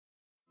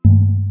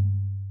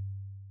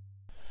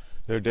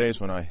There are days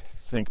when I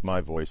think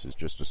my voice is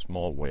just a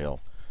small whale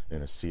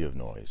in a sea of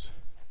noise,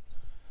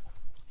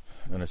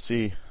 and a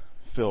sea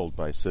filled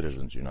by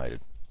citizens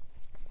united.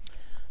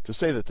 To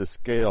say that the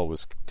scale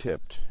was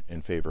tipped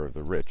in favor of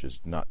the rich is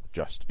not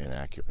just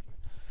inaccurate.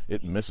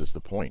 It misses the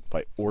point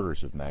by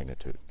orders of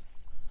magnitude.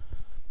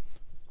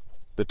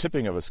 The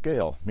tipping of a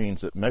scale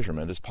means that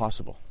measurement is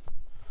possible.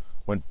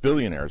 When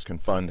billionaires can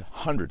fund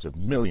hundreds of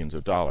millions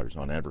of dollars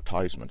on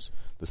advertisements,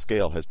 the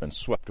scale has been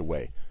swept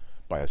away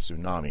by a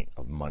tsunami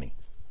of money.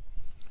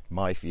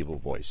 My feeble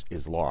voice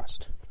is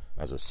lost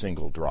as a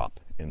single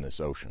drop in this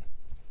ocean.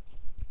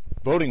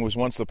 Voting was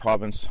once the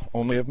province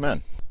only of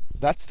men.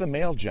 That's the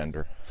male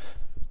gender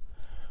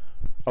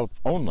of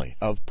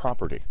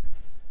property.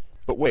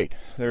 But wait,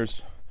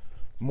 there's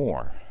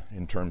more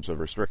in terms of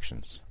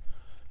restrictions.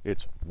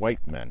 It's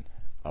white men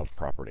of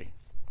property.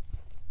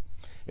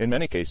 In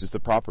many cases,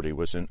 the property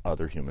was in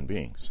other human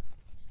beings.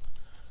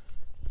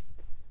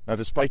 Now,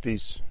 despite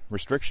these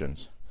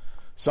restrictions,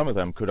 some of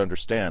them could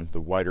understand the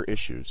wider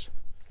issues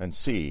and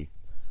see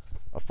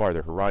a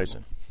farther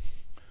horizon.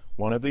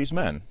 One of these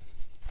men,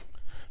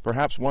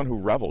 perhaps one who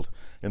reveled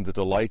in the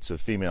delights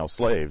of female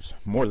slaves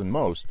more than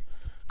most,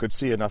 could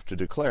see enough to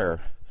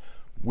declare,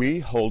 "We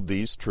hold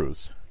these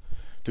truths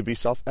to be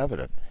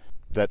self-evident,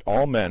 that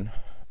all men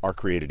are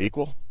created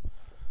equal,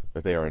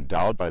 that they are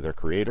endowed by their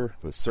Creator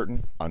with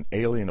certain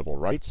unalienable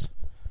rights,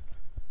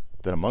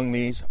 that among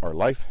these are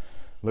life,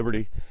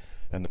 liberty,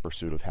 and the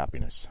pursuit of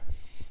happiness."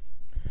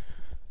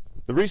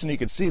 The reason he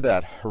could see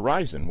that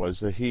horizon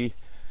was that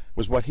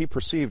what he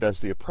perceived as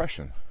the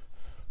oppression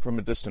from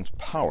a distant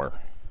power,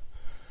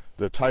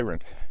 the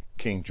tyrant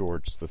King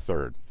George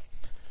III.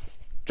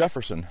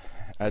 Jefferson,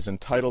 as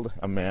entitled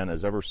a man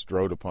as ever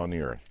strode upon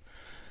the earth,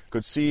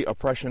 could see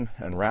oppression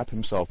and wrap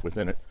himself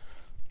within it,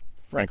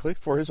 frankly,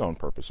 for his own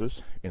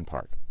purposes, in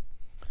part.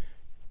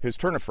 His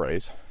turn of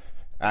phrase,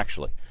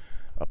 actually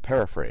a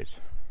paraphrase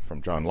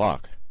from John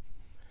Locke,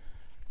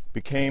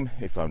 became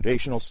a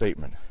foundational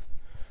statement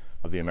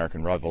of the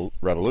American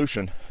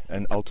Revolution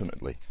and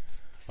ultimately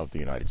of the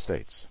United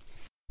States.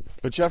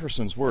 But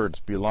Jefferson's words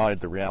belied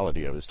the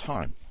reality of his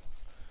time,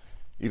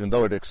 even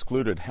though it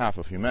excluded half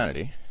of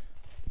humanity,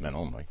 men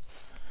only,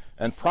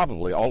 and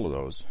probably all of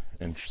those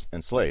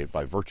enslaved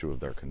by virtue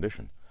of their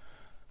condition.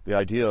 The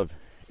idea of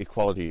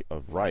equality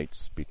of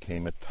rights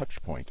became a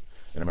touch point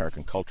in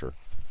American culture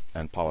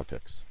and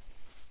politics.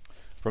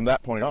 From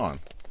that point on,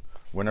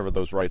 whenever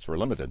those rights were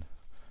limited,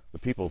 the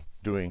people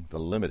doing the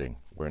limiting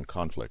were in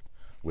conflict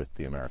with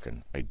the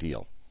American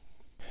ideal.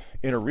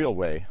 In a real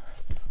way,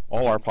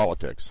 all our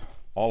politics,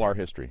 all our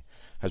history,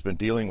 has been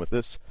dealing with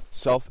this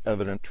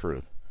self-evident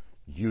truth,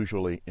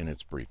 usually in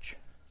its breach.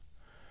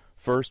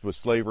 First with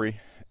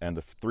slavery and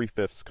the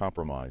Three-Fifths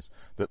Compromise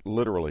that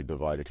literally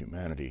divided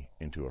humanity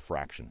into a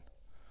fraction.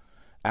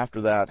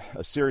 After that,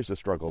 a series of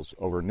struggles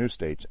over new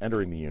states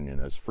entering the Union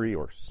as free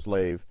or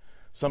slave,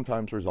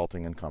 sometimes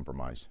resulting in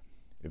compromise,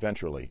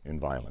 eventually in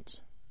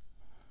violence.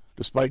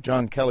 Despite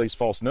John Kelly's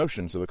false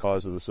notions of the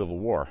cause of the Civil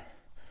War,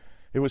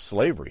 it was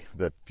slavery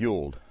that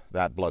fueled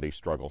that bloody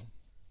struggle.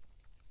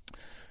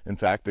 In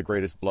fact, the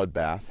greatest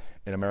bloodbath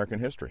in American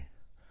history.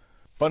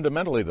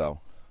 Fundamentally, though,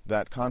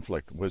 that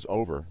conflict was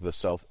over the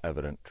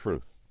self-evident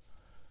truth.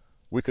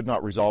 We could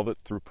not resolve it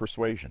through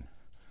persuasion.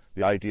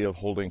 The idea of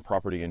holding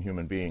property in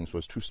human beings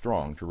was too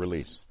strong to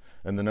release,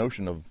 and the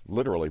notion of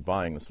literally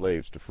buying the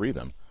slaves to free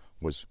them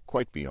was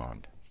quite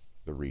beyond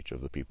the reach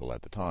of the people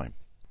at the time.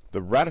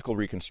 The radical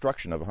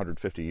reconstruction of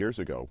 150 years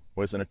ago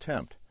was an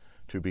attempt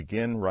to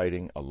begin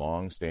righting a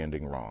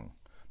long-standing wrong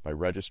by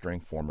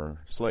registering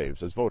former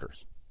slaves as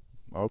voters.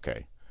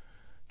 Okay,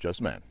 just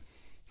men.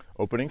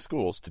 Opening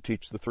schools to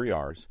teach the 3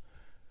 R's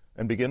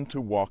and begin to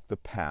walk the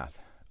path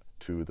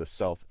to the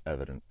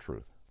self-evident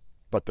truth.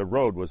 But the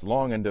road was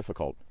long and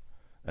difficult,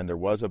 and there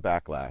was a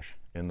backlash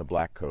in the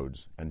black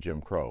codes and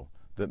Jim Crow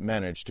that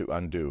managed to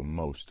undo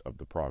most of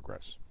the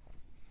progress.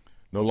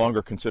 No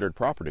longer considered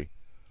property,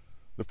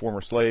 the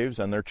former slaves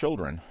and their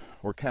children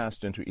were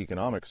cast into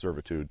economic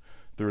servitude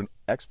through an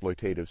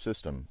exploitative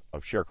system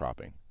of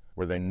sharecropping,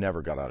 where they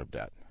never got out of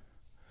debt.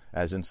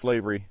 As in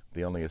slavery,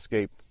 the only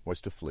escape was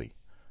to flee,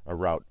 a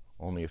route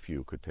only a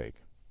few could take.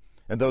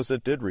 And those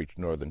that did reach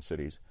northern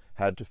cities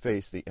had to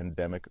face the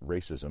endemic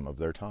racism of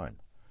their time.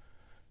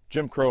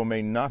 Jim Crow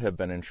may not have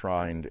been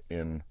enshrined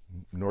in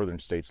northern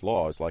states'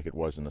 laws like it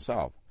was in the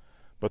South,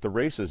 but the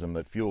racism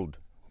that fueled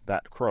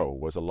that crow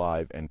was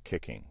alive and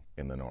kicking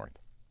in the North.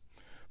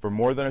 For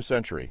more than a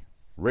century,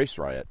 race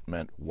riot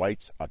meant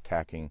whites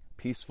attacking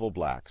peaceful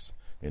blacks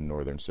in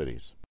northern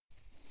cities.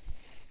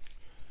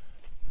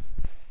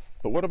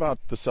 But what about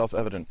the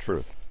self-evident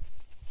truth?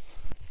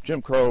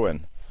 Jim Crow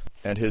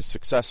and his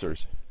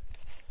successors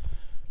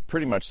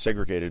pretty much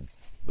segregated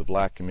the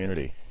black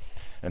community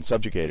and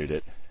subjugated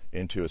it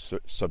into a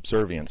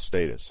subservient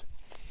status.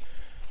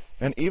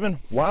 And even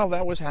while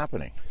that was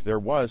happening, there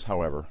was,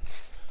 however,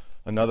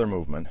 another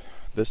movement,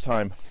 this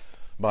time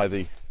by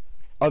the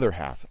other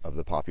half of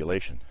the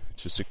population,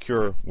 to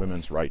secure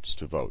women's rights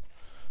to vote.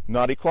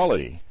 Not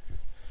equality,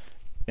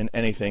 in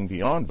anything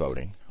beyond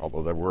voting,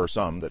 although there were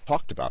some that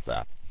talked about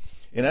that.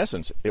 In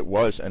essence, it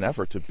was an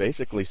effort to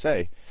basically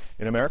say,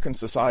 in American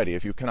society,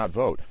 if you cannot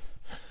vote,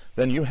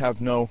 then you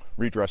have no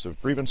redress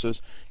of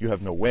grievances, you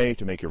have no way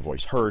to make your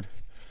voice heard.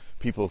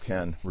 People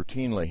can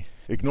routinely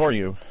ignore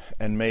you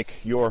and make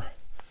your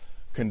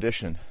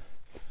condition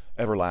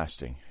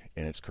everlasting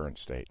in its current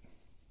state.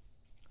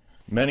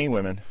 Many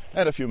women,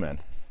 and a few men,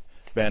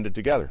 banded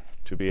together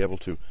to be able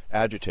to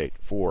agitate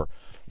for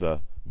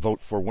the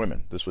vote for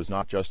women. This was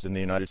not just in the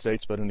United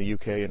States, but in the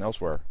UK and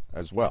elsewhere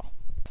as well.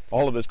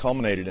 All of this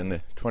culminated in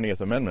the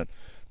 20th Amendment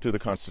to the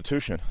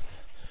Constitution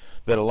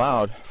that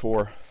allowed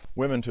for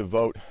women to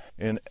vote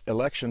in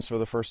elections for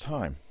the first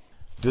time.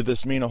 Did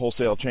this mean a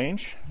wholesale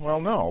change? Well,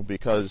 no,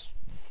 because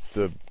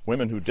the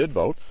women who did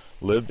vote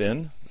lived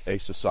in a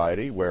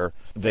society where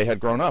they had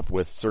grown up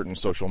with certain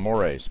social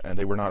mores, and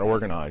they were not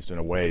organized in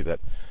a way that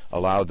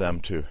allowed them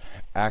to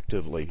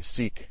actively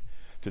seek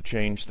to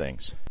change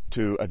things,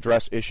 to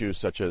address issues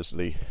such as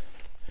the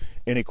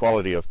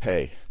inequality of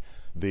pay,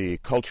 the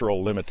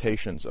cultural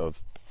limitations of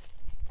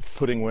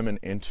putting women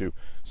into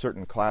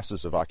certain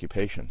classes of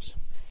occupations.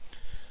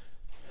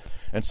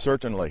 And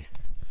certainly,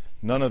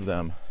 none of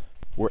them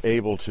were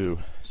able to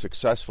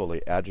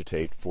successfully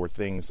agitate for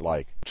things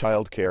like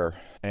child care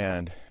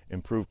and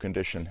improved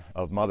condition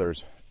of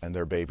mothers and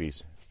their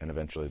babies and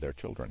eventually their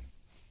children.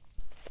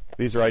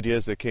 These are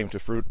ideas that came to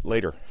fruit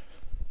later.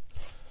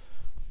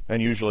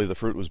 And usually the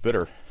fruit was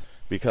bitter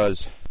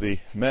because the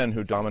men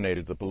who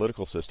dominated the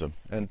political system,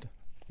 and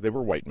they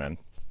were white men,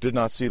 did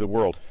not see the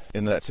world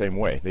in that same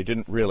way. They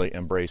didn't really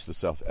embrace the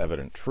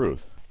self-evident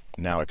truth,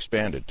 now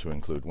expanded to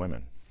include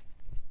women.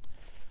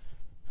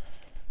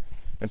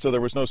 And so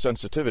there was no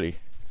sensitivity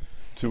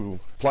to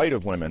plight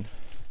of women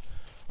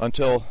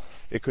until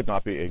it could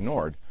not be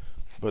ignored,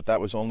 but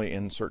that was only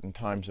in certain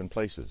times and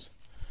places.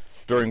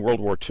 During World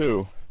War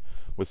II,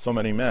 with so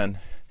many men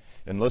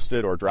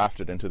enlisted or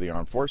drafted into the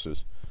armed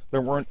forces,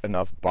 there weren't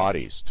enough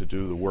bodies to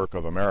do the work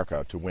of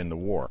America to win the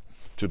war,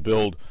 to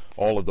build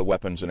all of the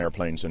weapons and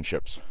airplanes and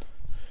ships.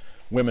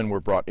 Women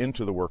were brought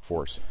into the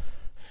workforce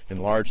in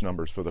large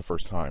numbers for the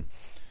first time.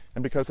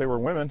 And because they were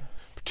women,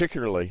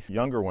 particularly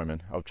younger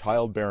women of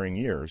childbearing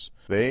years,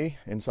 they,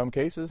 in some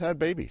cases, had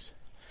babies.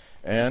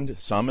 And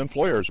some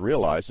employers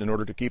realized in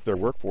order to keep their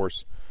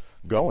workforce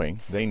going,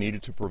 they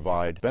needed to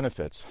provide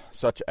benefits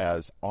such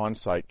as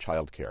on-site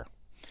child care.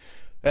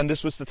 And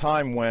this was the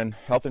time when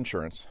health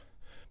insurance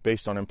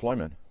based on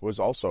employment was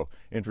also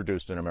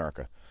introduced in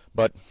America,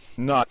 but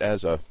not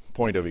as a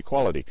point of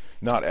equality,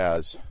 not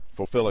as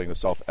fulfilling the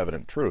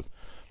self-evident truth,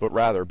 but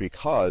rather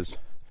because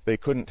they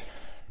couldn't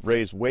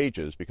raise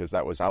wages because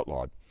that was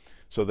outlawed.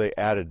 So they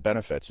added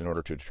benefits in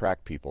order to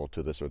attract people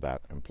to this or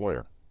that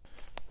employer.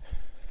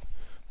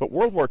 But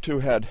World War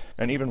II had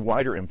an even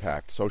wider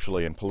impact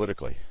socially and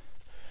politically.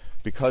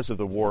 Because of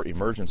the war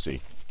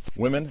emergency,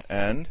 women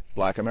and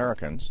black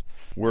Americans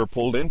were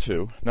pulled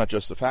into not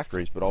just the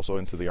factories, but also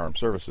into the armed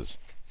services.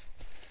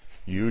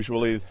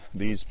 Usually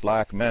these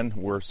black men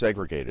were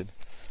segregated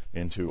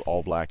into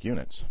all black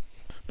units,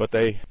 but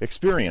they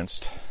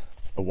experienced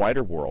a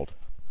wider world.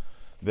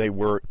 They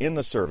were in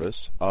the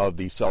service of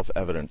the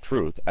self-evident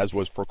truth, as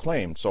was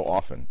proclaimed so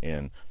often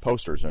in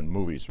posters and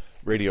movies,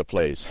 radio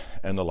plays,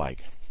 and the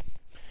like.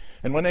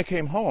 And when they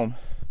came home,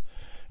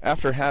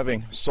 after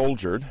having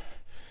soldiered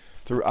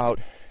throughout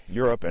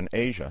Europe and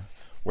Asia,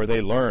 where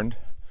they learned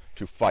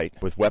to fight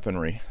with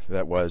weaponry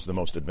that was the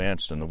most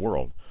advanced in the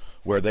world,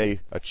 where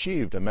they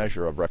achieved a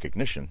measure of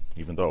recognition,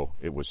 even though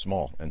it was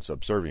small and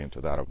subservient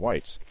to that of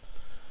whites,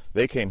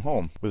 they came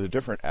home with a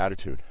different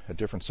attitude, a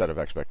different set of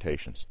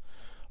expectations.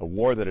 A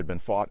war that had been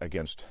fought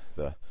against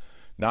the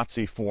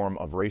Nazi form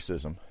of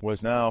racism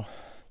was now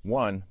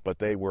won, but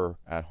they were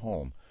at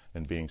home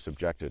and being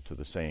subjected to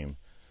the same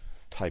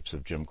types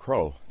of Jim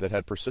Crow that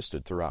had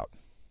persisted throughout.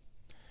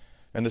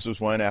 And this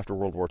was when, after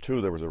World War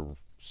II, there was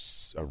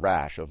a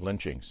rash of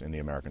lynchings in the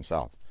American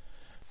South,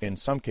 in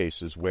some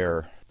cases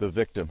where the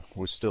victim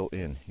was still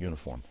in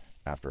uniform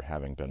after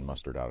having been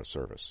mustered out of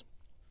service.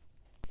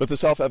 But the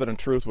self-evident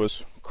truth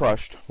was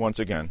crushed once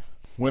again.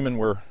 Women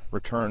were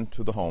returned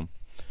to the home.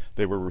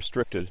 They were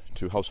restricted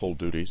to household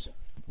duties.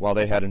 While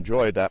they had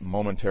enjoyed that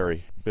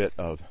momentary bit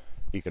of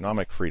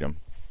economic freedom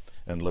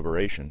and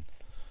liberation,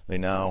 they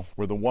now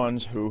were the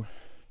ones who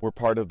were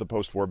part of the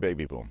post-war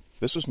baby boom.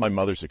 This was my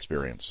mother's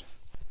experience.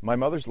 My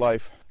mother's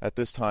life at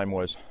this time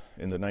was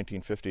in the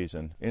 1950s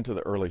and into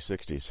the early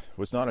 60s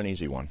was not an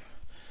easy one.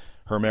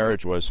 Her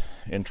marriage was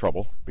in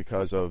trouble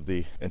because of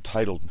the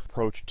entitled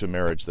approach to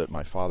marriage that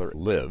my father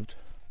lived.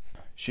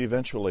 She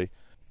eventually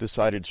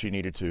decided she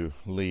needed to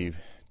leave,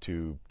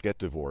 to get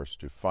divorced,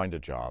 to find a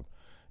job,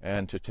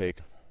 and to take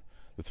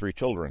the 3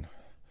 children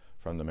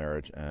from the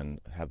marriage and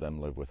have them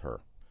live with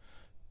her.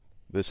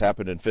 This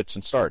happened in fits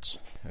and starts,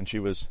 and she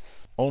was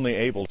only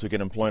able to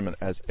get employment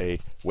as a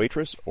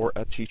waitress or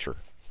a teacher.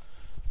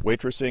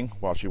 Waitressing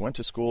while she went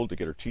to school to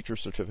get her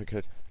teacher's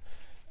certificate,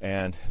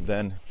 and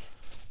then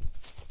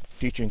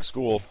teaching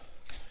school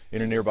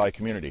in a nearby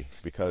community,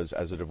 because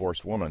as a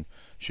divorced woman,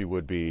 she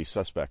would be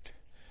suspect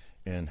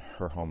in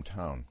her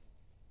hometown.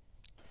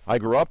 I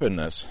grew up in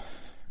this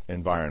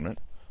environment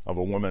of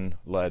a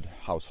woman-led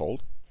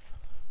household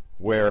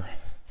where,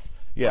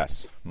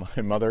 yes,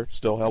 my mother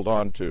still held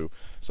on to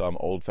some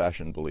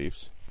old-fashioned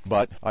beliefs,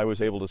 but I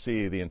was able to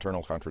see the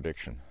internal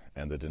contradiction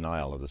and the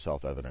denial of the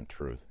self-evident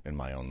truth in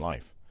my own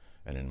life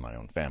and in my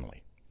own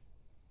family.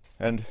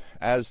 And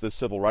as the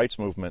civil rights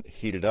movement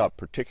heated up,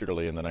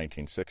 particularly in the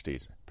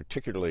 1960s,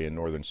 particularly in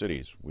northern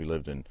cities, we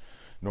lived in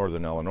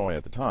northern Illinois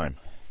at the time,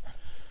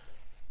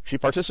 she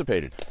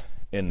participated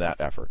in that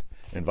effort,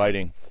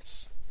 inviting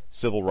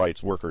civil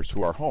rights workers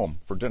to our home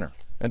for dinner.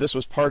 And this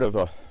was part of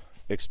an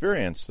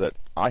experience that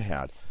I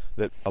had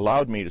that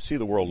allowed me to see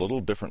the world a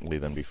little differently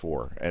than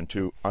before and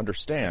to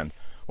understand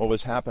what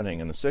was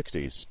happening in the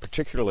 60s,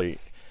 particularly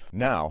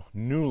now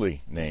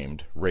newly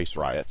named race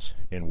riots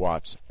in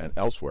Watts and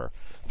elsewhere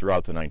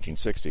throughout the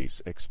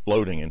 1960s,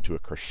 exploding into a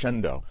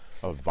crescendo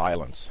of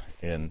violence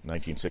in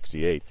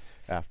 1968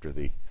 after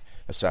the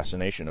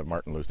assassination of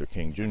Martin Luther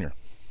King Jr.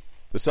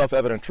 The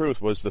self-evident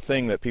truth was the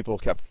thing that people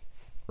kept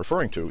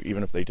referring to,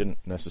 even if they didn't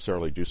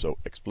necessarily do so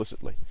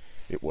explicitly.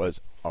 It was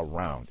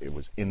around. It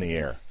was in the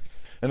air.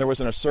 And there was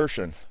an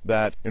assertion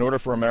that in order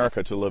for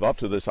America to live up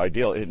to this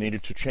ideal, it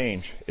needed to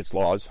change its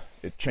laws,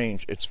 it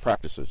changed its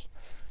practices.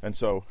 And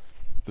so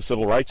the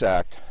Civil Rights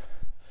Act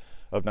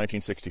of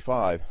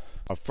 1965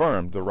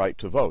 affirmed the right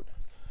to vote,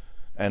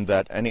 and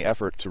that any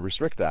effort to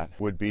restrict that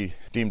would be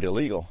deemed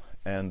illegal,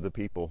 and the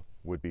people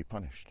would be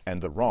punished,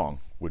 and the wrong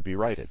would be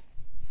righted.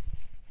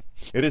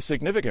 It is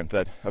significant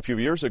that a few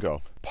years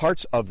ago,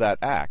 parts of that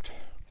act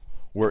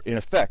were in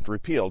effect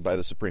repealed by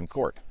the Supreme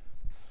Court.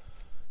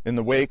 In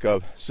the wake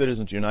of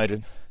Citizens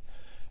United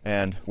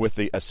and with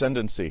the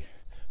ascendancy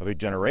of a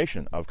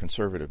generation of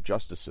conservative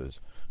justices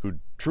who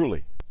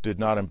truly did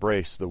not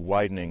embrace the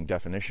widening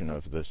definition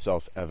of the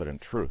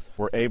self-evident truth,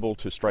 were able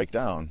to strike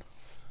down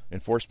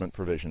enforcement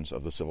provisions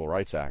of the Civil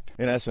Rights Act,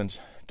 in essence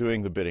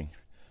doing the bidding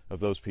of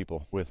those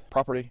people with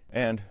property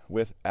and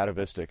with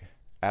atavistic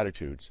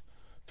attitudes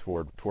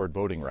toward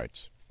voting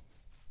rights,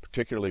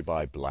 particularly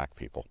by black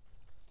people.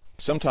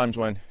 Sometimes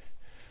when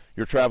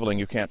you're traveling,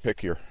 you can't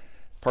pick your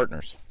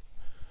partners.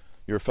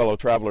 Your fellow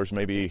travelers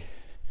may be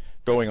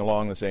going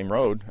along the same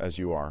road as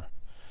you are,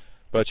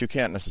 but you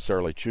can't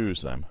necessarily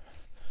choose them.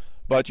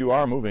 But you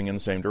are moving in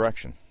the same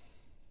direction.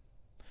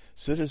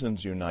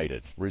 Citizens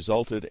United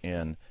resulted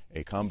in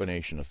a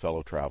combination of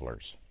fellow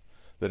travelers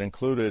that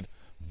included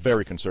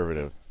very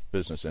conservative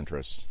business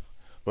interests,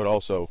 but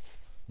also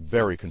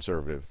very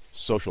conservative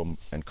social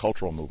and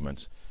cultural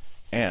movements,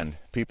 and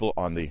people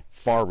on the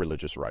far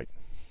religious right,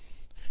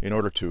 in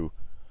order to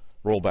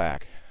roll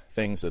back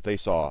things that they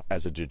saw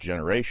as a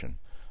degeneration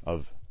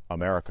of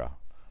America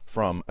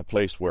from a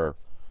place where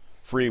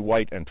free,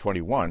 white, and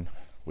 21,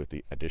 with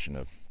the addition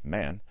of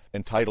man,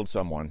 entitled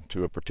someone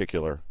to a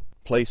particular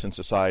place in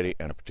society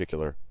and a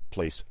particular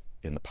place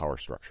in the power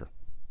structure.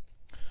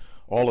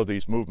 All of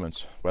these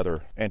movements,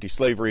 whether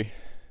anti-slavery,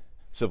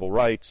 civil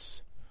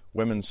rights,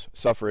 women's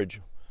suffrage,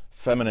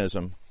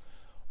 feminism,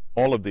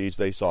 all of these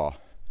they saw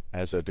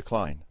as a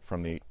decline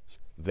from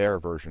their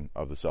version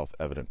of the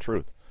self-evident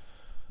truth.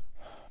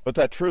 But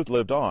that truth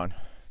lived on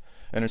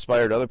and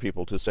inspired other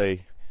people to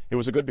say it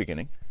was a good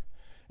beginning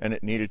and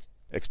it needed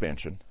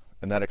expansion,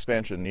 and that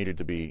expansion needed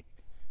to be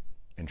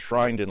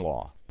enshrined in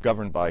law,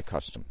 governed by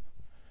custom,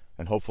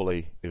 and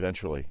hopefully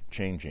eventually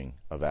changing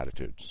of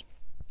attitudes.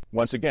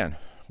 Once again,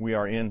 we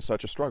are in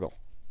such a struggle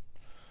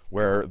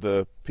where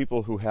the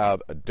people who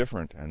have a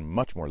different and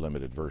much more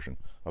limited version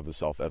of the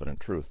self-evident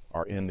truth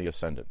are in the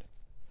ascendant.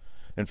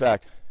 In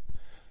fact,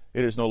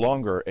 it is no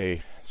longer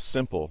a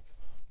simple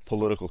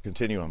political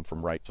continuum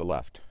from right to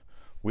left.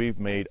 We've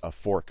made a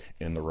fork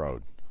in the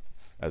road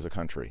as a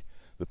country.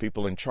 The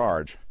people in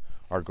charge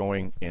are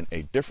going in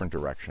a different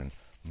direction,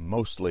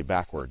 mostly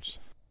backwards.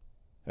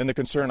 And the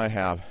concern I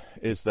have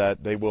is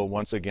that they will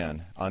once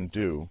again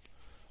undo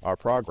our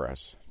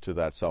progress to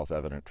that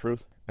self-evident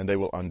truth, and they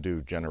will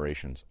undo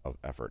generations of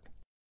effort.